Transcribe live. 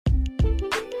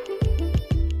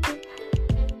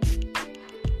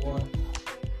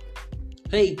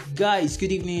Hey guys,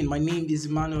 good evening. My name is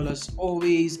Emmanuel as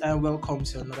always, and welcome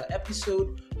to another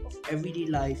episode of Everyday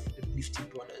Life, the Nifty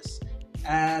Brothers.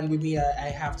 And with me, I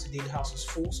have today the house is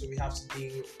full, so we have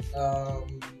today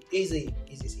Eze.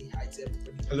 Eze, say hi to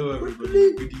everybody. Hello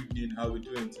everybody, good evening, how are we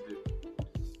doing today?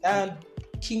 And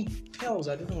King Pels,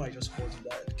 I don't know why I just called you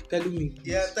that. Pelumi.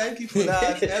 Yeah, thank you for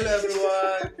that. Hello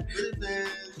everyone. Good evening.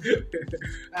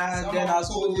 And then as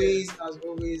always,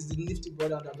 the nifty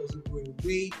brother that doesn't go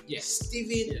away. Yes,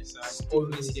 Steven. Yes, I'm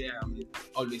always here. I'm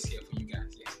always here for you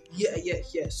guys.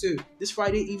 Yes. Yeah. So this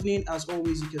Friday evening, as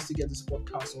always, you can still get this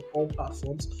podcast on all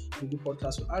platforms. Google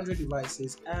Podcasts for Android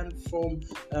devices, and from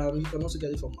you can also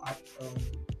get it from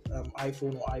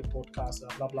iPhone or iPodcast,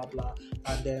 blah blah blah.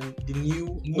 And then the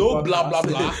new No blah blah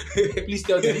blah. Please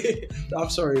tell them. I'm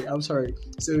sorry.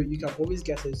 So you can always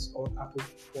get it on Apple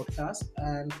Podcast,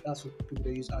 and that's for people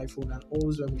that use iPhone. And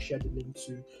always when we share the link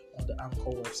to the Anchor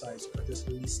website, you can just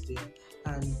listen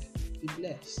and be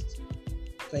blessed.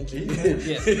 Thank you.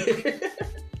 Yes.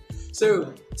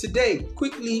 So today,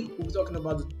 quickly, we'll be talking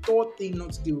about the third thing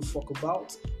not to give a fuck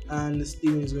about, and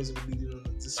Steven is going to be leading on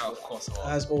this. Of course.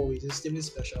 As always, it's Steven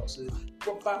special. So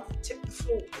proper take the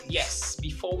floor, please. Yes.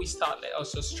 Before we start, let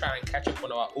us just try and catch up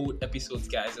on our old episodes,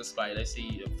 guys. Just by let's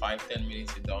say 5-10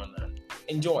 minutes we're done and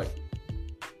enjoy.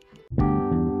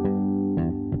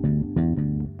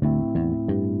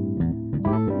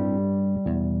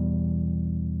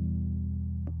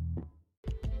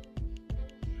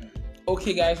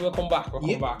 Okay, guys, welcome back.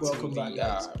 Welcome back,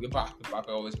 guys. We're back.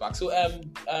 We're always back. So,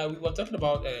 we were talking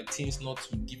about things not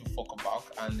to give a fuck about,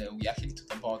 and we actually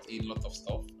talked about a lot of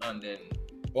stuff, and then,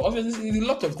 well, obviously, a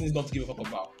lot of things not to give a fuck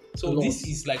about. So, this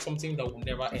is like something that will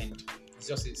never end. It's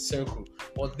just a circle.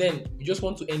 But then we just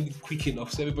want to end it quick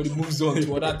enough so everybody moves on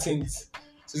to other things.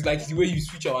 So it's like the way you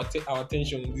switch our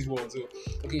attention in this world. So,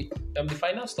 okay, the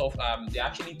final stuff, there are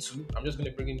actually two. I'm just going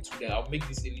to bring in two there. I'll make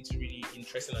this a little really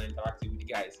interesting and interactive with you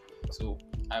guys. So,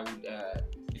 I would,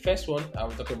 the first one, I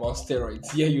will talk about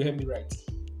steroids. Yeah, you heard me right.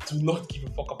 Do not give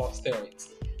a fuck about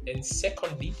steroids. And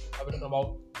secondly, I will talk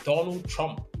about Donald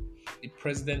Trump, the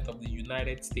president of the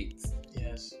United States.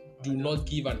 Yes. Do not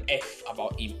give an F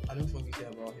about him. I don't think we care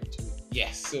about him too.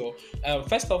 Yes. So,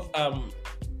 first off,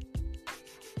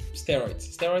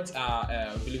 steroids. Steroids are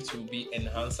believed to be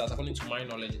enhancers. According to my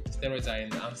knowledge, steroids are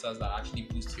enhancers that actually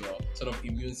boost your sort of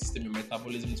immune system, your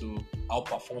metabolism to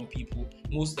outperform people.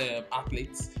 Most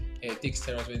athletes take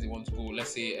steroids when they want to go.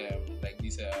 Let's say like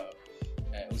this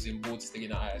Usain Bolt is taking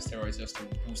steroids just to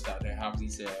boost that. They have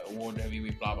this world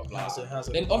heavyweight, blah blah blah.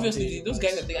 Then obviously those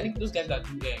guys that I think those guys that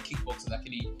do kickboxing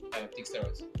actually take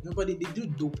steroids. Nobody they do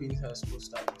doping tests for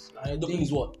studies. Doping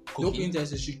is what? Doping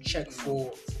tests is you check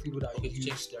for people that use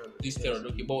steroids. This steroid,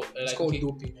 okay, but it's called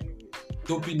doping anyway.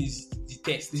 Doping is the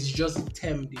test. It's just a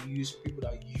term they use for people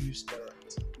that use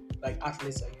steroids, like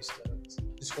athletes that use steroids.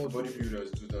 It's called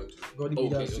Bodybuilders do that too.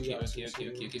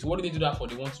 Okay. So what do they do that for?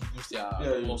 They want to boost their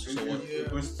muscles or what? It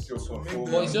boosts your performance.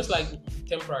 But it's just like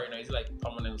temporary now. It's like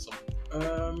permanent or something.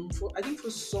 I think for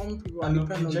some people, and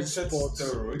depending on the sports,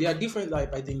 steroid. there are different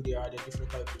different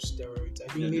types of steroids.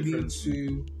 I think maybe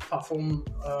to perform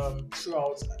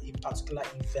throughout a particular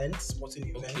event,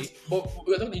 sporting event. Okay, but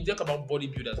we're talking about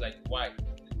bodybuilders. Like why?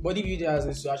 Bodybuilders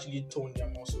is to actually tone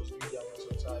their muscles, build their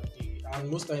muscles, and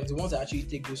most times the ones that actually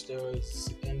take those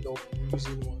steroids end up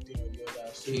losing one thing or the other.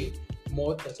 So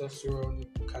more testosterone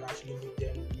can actually make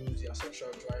them lose their sexual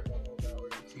drive and all that, or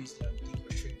increase their dick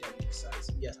or shrink their dick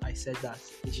size. Yes, I said that.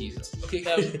 Jesus. Okay,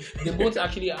 they both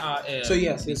actually are. So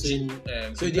there are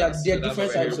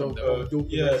different types of doping.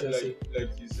 Yeah,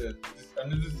 like you said,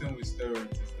 another thing with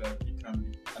steroids is that it can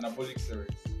be anabolic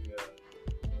steroids.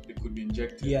 It could be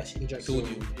injected. Yes,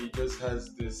 injected. It just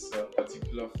has this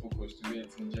particular focus to where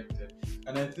it's injected.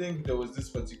 And I think there was this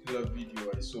particular video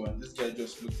I saw, and this guy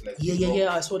just looked like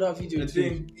I saw that video. I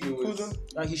think it was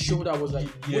like his shoulder was like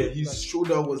his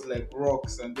shoulder was like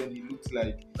rocks, and then he looked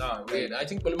like weird. I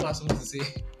think Paloma has something to say.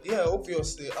 Yeah,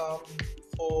 obviously.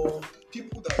 For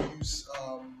people that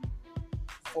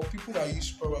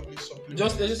use probably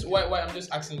supplements. Just why I'm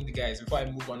just asking the guys before I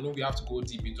move on. No, we have to go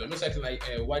deep into it. I'm just asking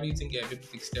why do you think people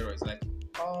take steroids? Like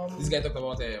this guy talked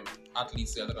about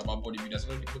athletes, talking about bodybuilders.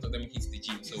 Both of them hit the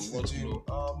gym, so we want to know.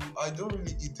 I don't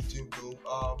really hit the gym though.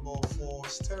 But for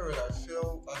steroid, I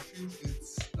feel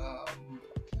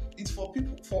it's for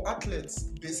people, for athletes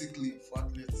basically.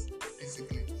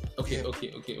 Okay.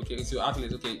 So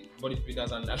athletes,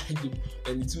 bodybuilders, and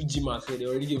the two gymmers, they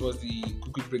already gave us the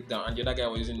quick breakdown, and the other guy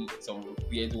was using some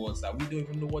weird words that we don't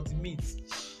even know what it means.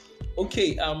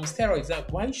 Okay, steroids.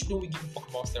 Why shouldn't we give a fuck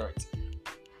about steroids?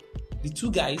 the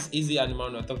two guys, Izzy and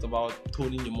Emmanuel, talked about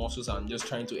toning your muscles and just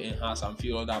trying to enhance and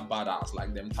feel all that badass,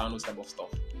 like them Thanos type of stuff.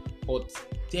 But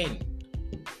then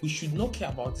we should not care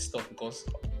about this stuff because,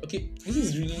 okay, this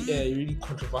is really a really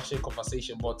controversial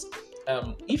conversation. But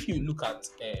if you look at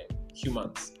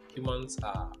humans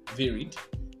are varied.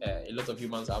 A lot of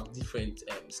humans have different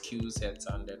skill sets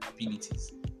and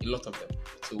abilities. A lot of them.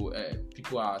 So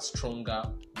people are stronger,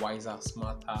 wiser,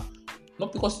 smarter.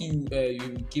 Not because you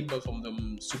give birth from the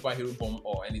superhero bomb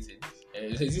or anything.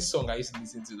 There's this song I used to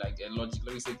listen to, like Logic.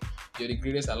 Logic said, "You're the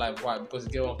greatest alive." Why? Because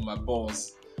you get one from my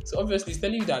balls. So obviously, it's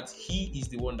telling you that he is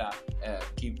the one that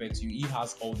gave birth to you. He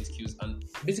has all the skills, and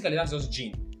basically that's just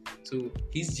gene. So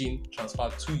his gene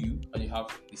transferred to you, and you have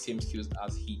the same skills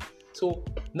as he. So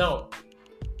now,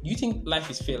 do you think life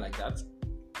is fair like that?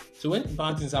 So when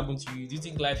bad things happen to you, do you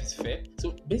think life is fair?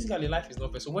 So basically, life is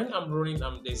not fair. So when I'm running,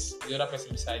 there's the other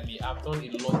person beside me. I've done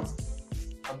a lot.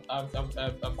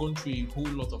 I've gone through a whole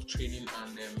lot of training,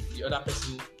 and the other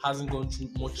person hasn't gone through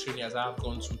much training as I've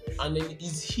gone through, and then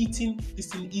he's hitting this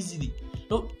thing easily.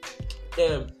 No,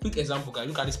 quick example, guys.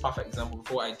 Look at this perfect example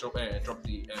before I drop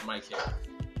the mic here.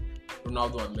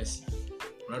 Ronaldo and Messi.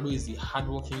 Ronaldo is the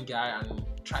hardworking guy and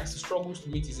tries to struggle to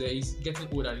meet he's getting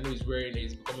old and he's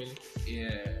becoming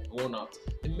worn out.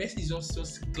 And Messi is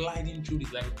just gliding through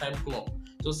this like a time clock.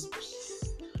 Just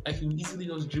like he will easily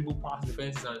just dribble past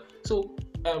defenses. And so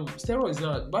steroids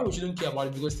now, why we shouldn't care about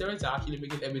it? Because steroids are actually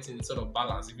making everything sort of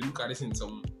balanced. If you look at this in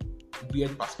some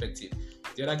weird perspective,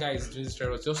 the other guy is doing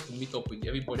steroids just to meet up with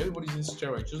everybody. Everybody's doing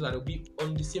steroids just that they'll be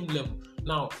on the same level.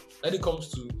 Now, when it comes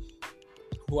to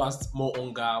who has more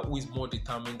hunger, who is more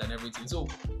determined and everything. So,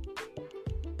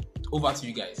 over to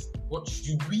you guys. What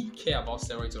should we care about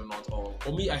steroids or not? Or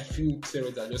for me, I feel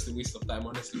steroids are just a waste of time,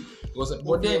 honestly. Because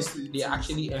but then they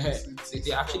actually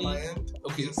from my end,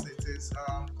 okay. Yes, it is.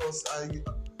 Because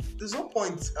there's no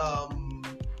point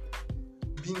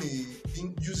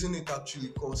being using it actually.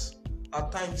 Because at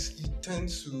times it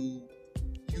tends to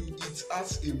it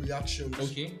has a reaction.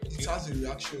 Okay. It has a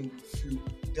reaction with you.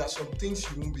 There are some things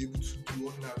you won't be able to do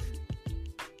ordinarily.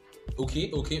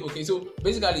 Okay. So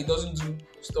basically, it doesn't do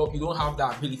stuff. You don't have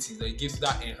that ability that it gives you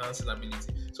that enhancing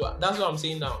ability. So that's what I'm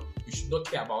saying now. You should not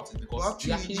care about it because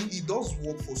actually it does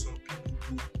work for some people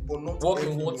too, but not work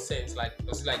everyone. in what sense? Like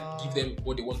does it like give them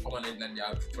what they want permanent and they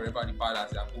are forever the bad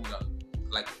as they are good and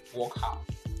like work hard?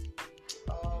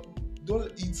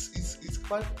 It's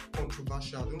quite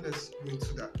controversial. Don't let's go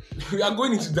into that. We are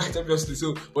going into that obviously.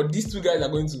 So, but these two guys are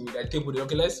going to like table.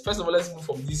 Okay, let's move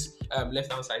from this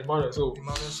left hand side. Emmanuel, so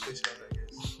Emmanuel Special, I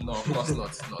guess. No, of course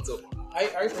not. So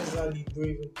I personally don't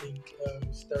even think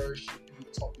steroids should be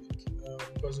a topic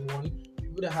because one,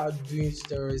 people that are doing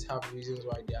steroids have reasons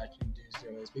why they're actually doing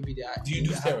steroids. Maybe they are. Do you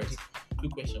do steroids?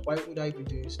 Quick question. Why would I be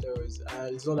doing steroids?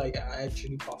 It's not like I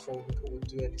actually perform or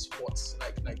do any sports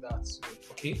like that. So,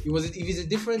 okay. If it's a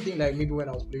different thing, like maybe when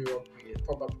I was playing rugby,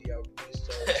 probably I would do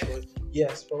steroids. But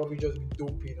yes, probably just be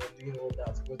doping or doing all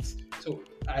that. But so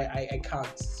I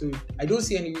can't. So I don't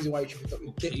see any reason why you should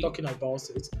be talking about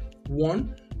it.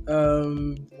 One,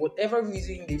 whatever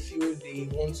reason they feel they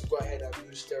want to go ahead and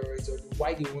use steroids or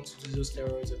why they want to do those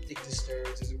steroids or take these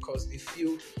steroids is because they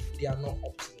feel they are not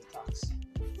up to the task.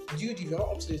 Dude, if you're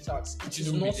not up to the task, it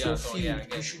is not your field.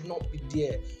 You should not be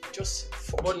there. Just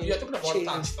but you're talking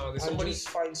about task now. There's somebody just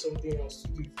find something else to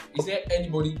do. Is there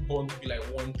anybody born to be like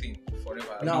one thing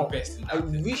forever? Now, best in that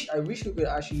I wish we could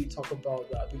actually talk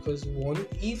about that because one,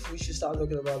 if we should start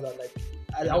talking about that, like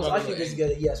I was actually going to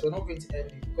get it. Yes, we're not going to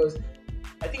end it because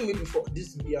I think maybe for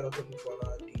this to be another topic for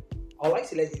another day. I'd like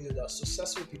to let you know that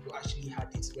successful people actually had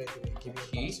it when they were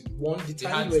giving birth. One, the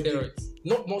time they were steroids.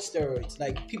 Not steroids,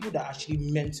 like people that actually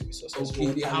meant to be successful.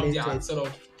 Okay, they have their sort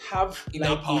of have inner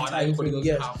like power a time frame.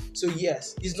 Yes. Have. So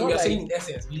yes, it's so not you're like saying in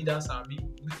essence, leaders are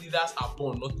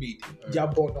born, not made. They are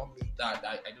born, not made. That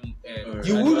I don't.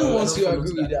 You wouldn't want to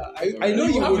agree with that. I know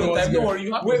you wouldn't want to. Don't worry,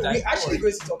 you have we're actually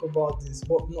going to talk about this,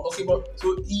 but not. Okay, but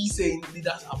so he's saying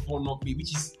leaders are born, not made,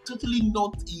 which is totally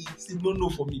not a no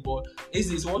for me. But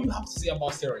is what you have to say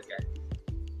about steroids, guy?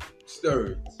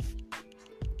 Steroids.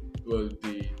 Well,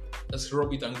 let's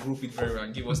rub it and group it very well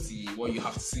and give us the what you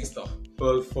have to say stuff.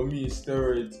 Well, for me,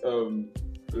 steroids.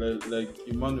 Like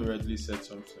Emmanuel rightly said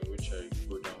something which I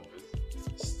go down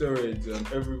with. Steroids.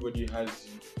 Everybody has.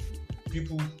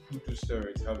 People who do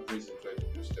steroids have reasons why they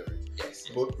do steroids. Yes.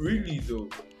 But really, though,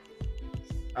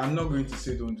 I'm not going to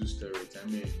say don't do steroids. I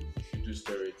mean, if you do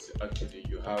steroids, actually,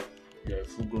 you're a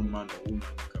full-grown man or woman.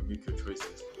 You can make your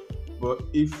choices. But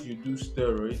if you do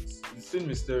steroids, the thing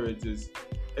with steroids is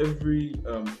every,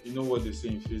 you know what they say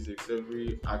in physics,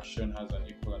 every action has an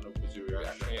equal and opposite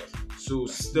reaction. Yes. So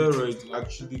steroids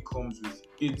actually comes with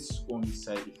its own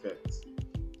side effects.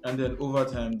 And then over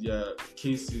time, there are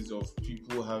cases of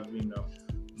people having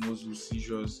muscle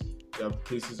seizures. There are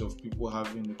cases of people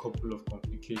having a couple of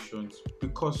complications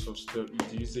because of the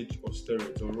usage of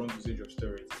steroids or wrong usage of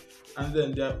steroids. And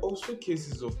then there are also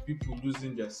cases of people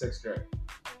losing their sex drive.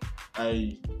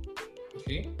 I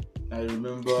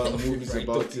remember movies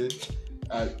about it.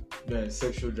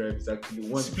 Sexual drive is actually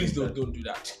one thing. Please don't do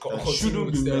that. That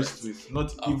shouldn't be messed with.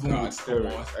 Not even with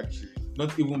steroids, actually.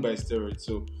 Not even by steroids.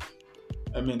 So,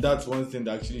 I mean, that's one thing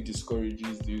that actually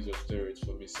discourages the use of steroids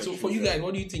for me. So, for you guys,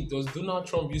 what do you think? Does Donald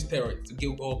Trump use steroids to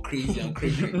get all crazy and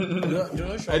crazy?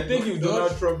 I think if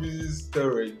Donald Trump uses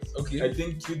steroids, okay, I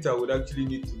think Twitter would actually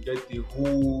need to get the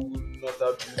whole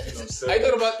another building of steroids. I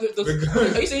thought about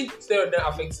are you saying steroid that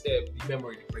affects the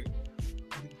memory, right?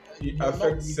 It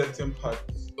affects certain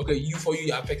parts. Okay, for you,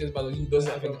 it affects part of you,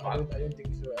 doesn't affect the part. I don't think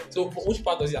so. So, for which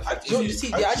part does it affect? No, you see,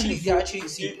 they actually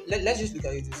see. Let's just look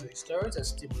at it this way: steroids are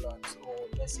stimulants, or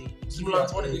let's say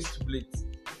stimulants. What is stimulate?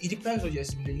 It depends on your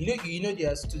stimulant. You know,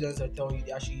 there are students that tell you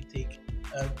they actually take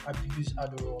abuse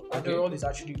Adderall. Okay. Adderall is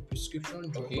actually a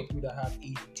prescription drug for people that have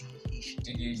ADHD.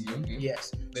 Okay.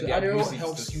 Yes. So Adderall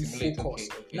helps you focus.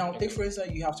 Now, take for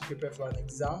instance, you have to prepare for an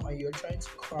exam and you're trying to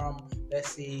cram,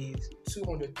 let's say,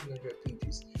 200, 300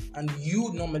 pages, and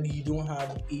you don't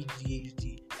have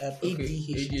ADHD,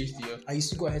 and you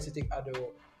still go ahead to take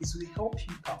Adderall. It will help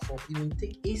you perform. Even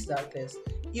take a STAR test,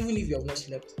 even if you have not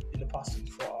slept in the past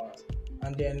 24 hours.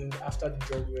 And then after the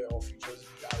drug wear off, you just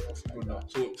die off like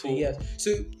that. So yes.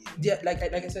 So like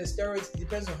I said, steroids, it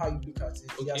depends on how you look at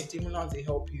it. There are stimulants, they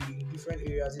help you in different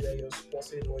areas, either you're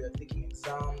sporting or you're taking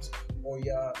exams or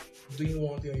you're doing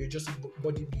one thing or you're just a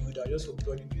bodybuilder, just for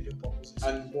bodybuilding purposes.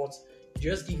 And what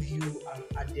just give you an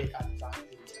added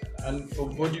advantage. And for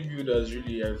bodybuilders,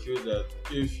 really, I feel that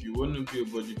if you want to be a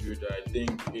bodybuilder, I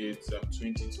think it's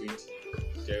 2020.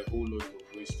 There are a whole lot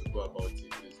of ways to go about it these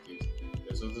days.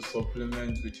 There's also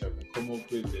supplements which have been come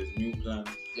up with. There's new plans.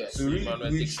 Yes, so really,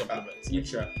 which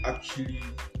are actually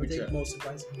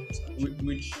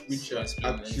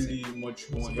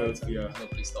much more healthier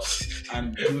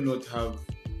and do not have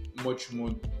much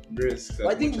more risks.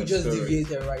 I think we just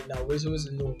deviated right now. We're supposed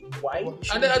to know why.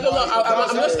 And then I don't know.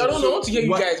 I don't know. I want to hear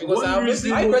you guys because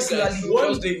I personally just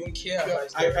don't even care about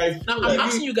steroids. I'm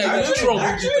asking you guys. What's wrong?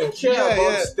 I don't care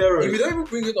about steroids. If you don't even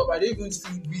bring it up, I don't even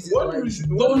see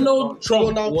reason. Donald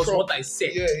Trump was what I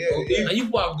said. Okay, and you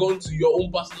people have gone to your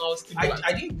own personal stimulant.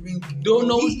 I didn't bring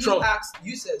Donald Trump.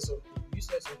 You said something.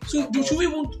 So should we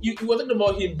even? You were talking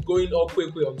about him going all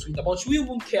quick on Twitter, but should we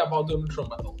even care about Donald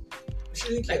Trump at all?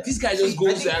 Like this guy just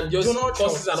goes and just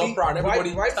causes an uproar and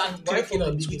everybody starts clicking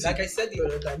on Twitter. Like I said the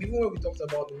other time, even when we talked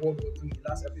about the World War III,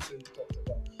 last episode we talked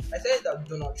about, I said that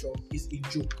Donald Trump is a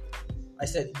joke. I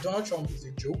said Donald Trump is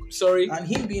a joke. Sorry. And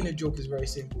him being a joke is very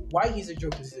simple. Why he's a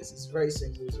joke is this. It's very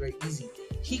simple. It's very easy.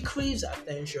 He craves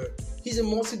attention. He's a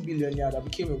multi-billionaire that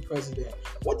became a president.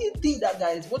 What do you think that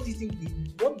guy is? What do you think?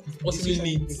 What possibly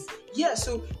needs? Yeah,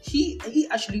 so he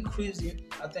actually craves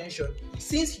attention.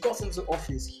 Since he got into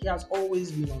office, he has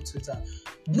always been on Twitter.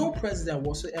 No president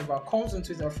whatsoever comes on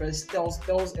Twitter first, tells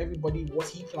everybody what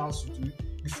he plans to do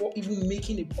before even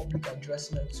making a public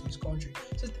addressment to his country.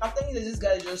 So I'm telling you that this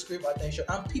guy just crave attention,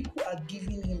 and people are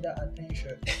giving him that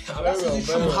attention.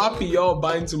 I'm happy y'all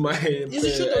buying to my. It's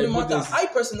the truth of the matter. I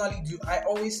personally do. I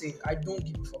always say I don't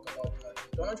give a fuck about that.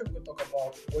 Donald Trump will talk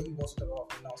about what he wants to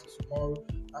talk about now tomorrow.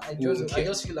 I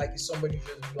just feel like it's somebody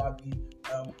just blabbing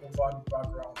over the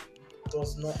background. It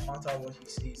does not matter what he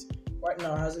says. Right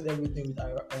now, hasn't everything with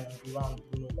Iran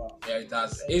blown over? Yeah, it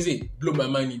has. Easy, blow my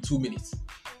mind in 2 minutes.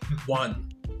 1,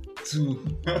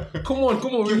 2. Come on.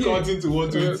 Keep counting to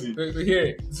 120. We're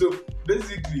here. So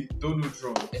basically, Donald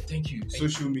Trump. Thank you.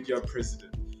 Social media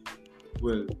president.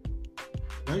 Well,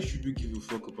 why should we give a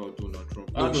fuck about Donald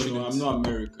Trump? No, I don't know. I'm not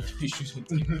American. We shouldn't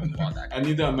give a fuck about that. And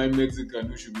neither am I Mexican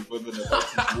who should be bothered about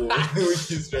his war.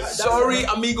 Which is sorry,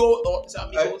 amigo.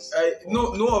 Amigos.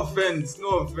 No offense,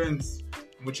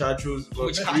 muchachos.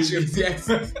 Muchachos, yes.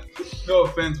 No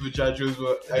offense, muchachos,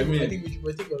 but I think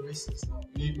we're racist now.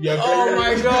 Oh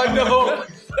my God, no!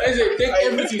 Take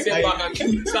everything said back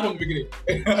and start from the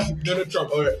beginning. Donald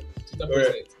Trump, all right.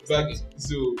 But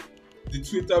so the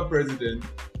Twitter president,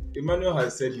 Emmanuel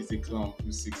has said he's a clown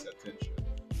who seeks attention.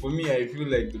 For me, I feel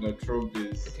like Donald Trump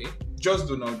is just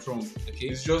Donald Trump.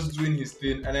 He's just doing his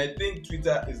thing, and I think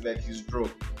Twitter is like his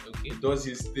drug. He does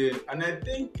his thing, and I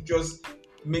think just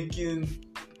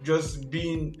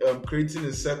creating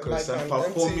a circus like and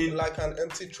performing like an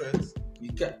empty threat.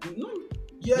 You can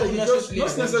Yeah, Not he necessarily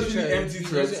just not necessarily empty He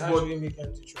threats, doesn't but actually make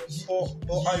empty threats.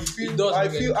 But I feel, He does I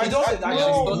make feel, it. I He don't. doesn't No, actually.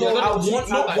 no, Not at always. one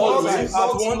time, Not not all the time.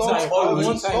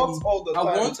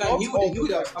 At one time, he Not would all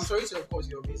have. the I'm sorry to, of course,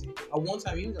 you're busy. At one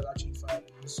time, he would have actually fired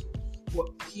him. So, but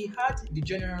he had the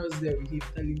generals there with him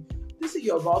telling him, "This is what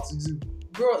you're about to do,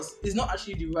 bros. It's not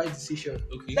actually the right decision."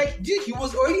 Okay. Like, dude, he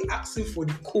was already asking for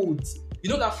the codes. You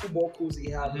know that football codes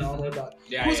he had now and all that.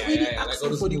 Yeah, He was already Like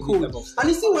asking all for the those movie code. type of stuff. And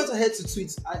he still went ahead to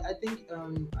tweet. I think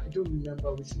I don't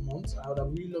remember which month. I would have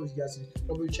really loved you guys to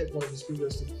probably check one of his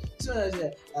previous tweets. So I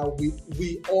said,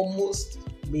 we almost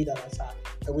made an attack.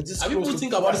 And we just Have people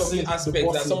think about it from the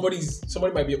aspect that somebody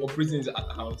somebody might be operating at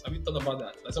the house? Have you thought about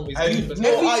that? Like somebody's I- telling the person- No,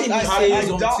 everything I he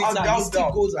says on doubt Twitter, he still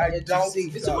that. goes I ahead to doubt say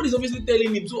that. it. Somebody's obviously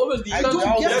telling him. So obviously, I you don't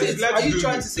doubt get that. it. Let's Are you do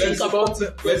trying this. to say Let's it's about the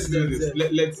Let's do president?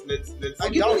 this. Let's. I I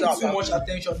give doubt it that, too much actually.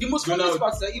 attention. The most No, funniest no.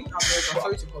 part is that even Americans,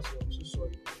 sorry to cut you off, I'm so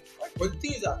sorry. But the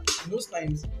thing is that most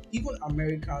times, even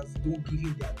Americans don't give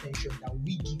him the attention that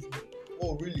we give him.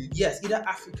 Oh, really? Yes, either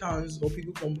Africans or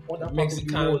people from other parts of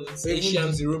the world. Mexicans, or even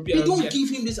Asians, they Europeans. don't yeah. give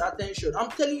him this attention. I'm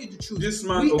telling you the truth. This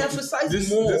man, we occu- emphasize this,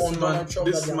 more this on man, Donald Trump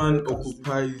this than the man Americans do.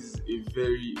 occupies a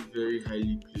very, very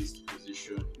highly placed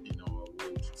position in our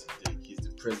world today. He's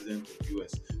the president of the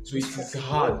US, so it is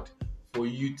hard for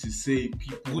you to say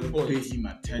people Good don't pay point. him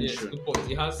Yes, attention. good point.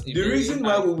 He has a The very reason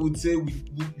why high- we would say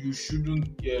you shouldn't,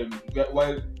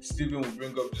 why Stephen will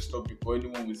bring up this topic, or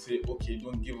anyone would say, okay,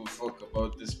 don't give a fuck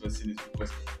about this person, is because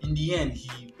in the end,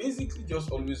 he basically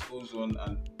just always goes on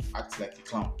and acts like a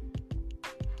clown.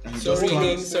 And he Sorry just again.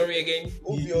 clowns. Sorry again.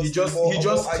 He just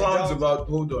I clowns doubt- about.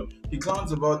 Hold on, he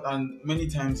clowns about, and many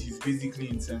times he's basically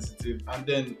insensitive. And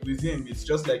then with him, it's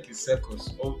just like a circus.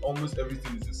 Almost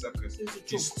everything is a circus. It's a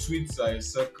His tweets are a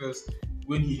circus.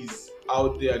 When he's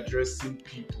out there addressing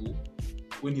people,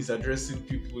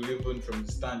 even from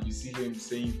the stand, you see him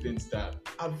saying things that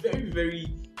are very, very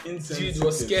insensitive. Dude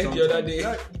was scared the other sometimes. day.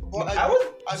 Yeah, but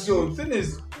I So feel- thing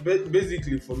is,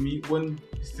 basically for me, when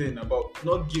he's saying about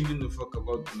not giving a fuck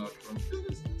about Donald Trump,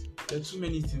 there are too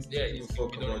many things to Yeah, give a it's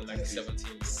fuck been done about. in like these days.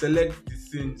 17. Select the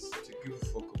things to give a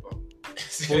fuck about.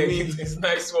 For me- it's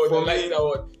nice word. I for like me- that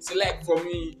word. Select For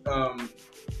me, well,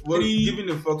 3, giving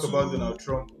a fuck about 2, Donald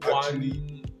Trump actually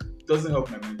 1. doesn't help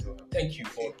my mental health. Thank you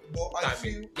for but I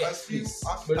feel, timing. I Yes, feel, please.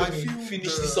 I Let me feel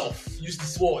finish the- this off. Use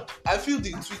this word. I feel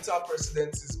the Twitter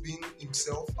president is being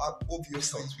himself.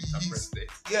 Obviously, he's,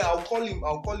 yeah. I'll call him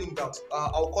that.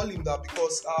 I'll call him that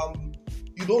because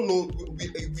you don't know.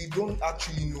 We don't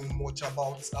actually know much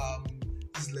about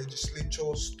his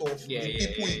legislature stuff. Yeah, the yeah,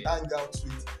 people yeah, he hang out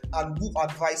with and who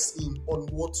advise him on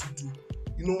what to do.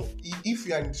 You know, if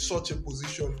you are in such a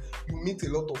position, you meet a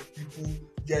lot of people.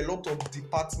 There are a lot of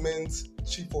departments,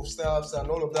 chief of staffs, and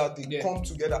all of that. They Yeah. come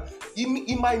together.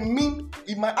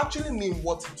 It might actually mean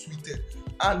what he tweeted,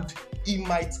 and he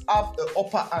might have an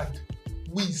upper hand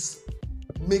with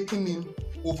making him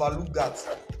overlook that.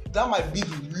 That might be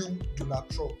the real Donald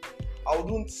Trump. I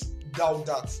wouldn't doubt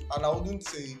that, and I wouldn't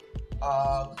say,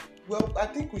 well, I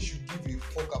think we should give a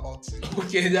fuck about it.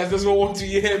 Okay, that's just what I want to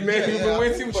hear, man. Yeah, We've yeah, been I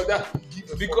waiting think for we that should give a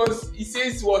fuck because he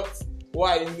says what?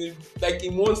 Why?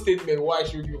 In one statement, why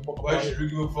should we give a fuck Why about should it? we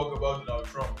give a fuck about Donald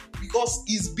Trump? because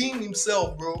he's being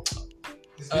himself, bro.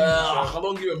 I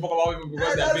don't give a fuck about him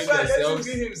because they're being themselves. Let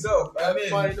him be himself. I mean,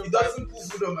 fine, he doesn't put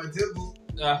food on my table.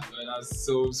 Man, that's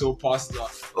so personal.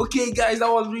 Okay, guys, that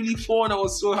was really fun. I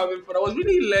was so having fun. I was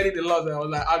really learning a lot. I was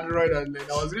like Android, and then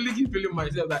I was really feeling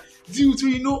myself like, dude, so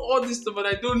you know all this stuff, and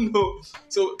I don't know.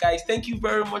 So, guys, thank you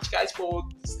very much, guys, for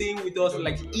staying with us for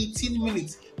like 18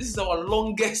 minutes. This is our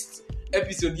longest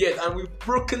episode yet, and we've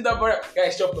broken that barrier.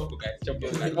 Guys, chop knuckle, guys. Chop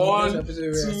knuckle. Like, 1,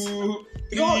 2, 3.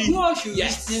 You all should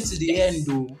Yes. listen to the end,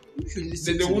 though. You should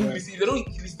listen They to won't the listen. If they don't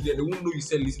listen to the end, they won't know you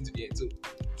said listen to the end. So,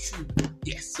 True.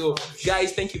 yes. So,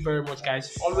 guys, thank you very much,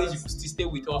 guys. Always you still stay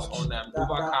with us on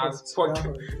Overcast,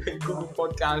 Google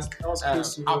Podcast, That was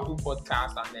close to Apple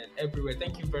Podcast, and then everywhere.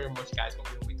 Thank you very much, guys, for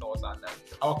being with us. And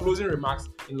our closing remarks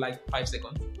in like 5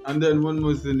 seconds. And then one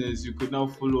more thing is, you could now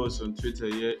follow us on Twitter.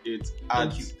 Yeah, it's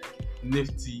Thank at you.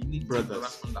 Nifty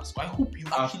Brothers. I hope you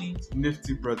actually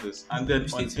Nifty Brothers. And then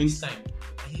on this time.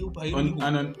 I hope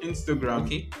on Instagram,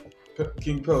 okay.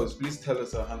 King Pearls, please tell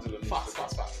us our handle on Fast.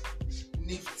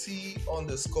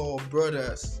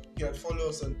 Nifty_brothers. You can follow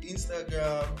us on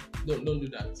Instagram. Don't do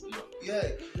that. No. Yeah.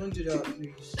 Don't do that,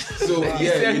 please. So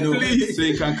yeah, Please. so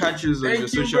you can catch us on your Thank you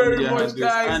social very media much, handles.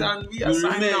 guys, and we are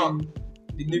signing remain out.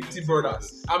 The Nifty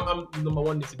Brothers. I'm number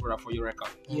 1 Nifty brother for your record.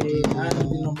 Yeah, I'm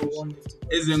the number one.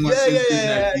 Is in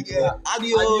Yeah.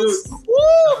 Adios.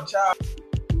 Adios. Ciao.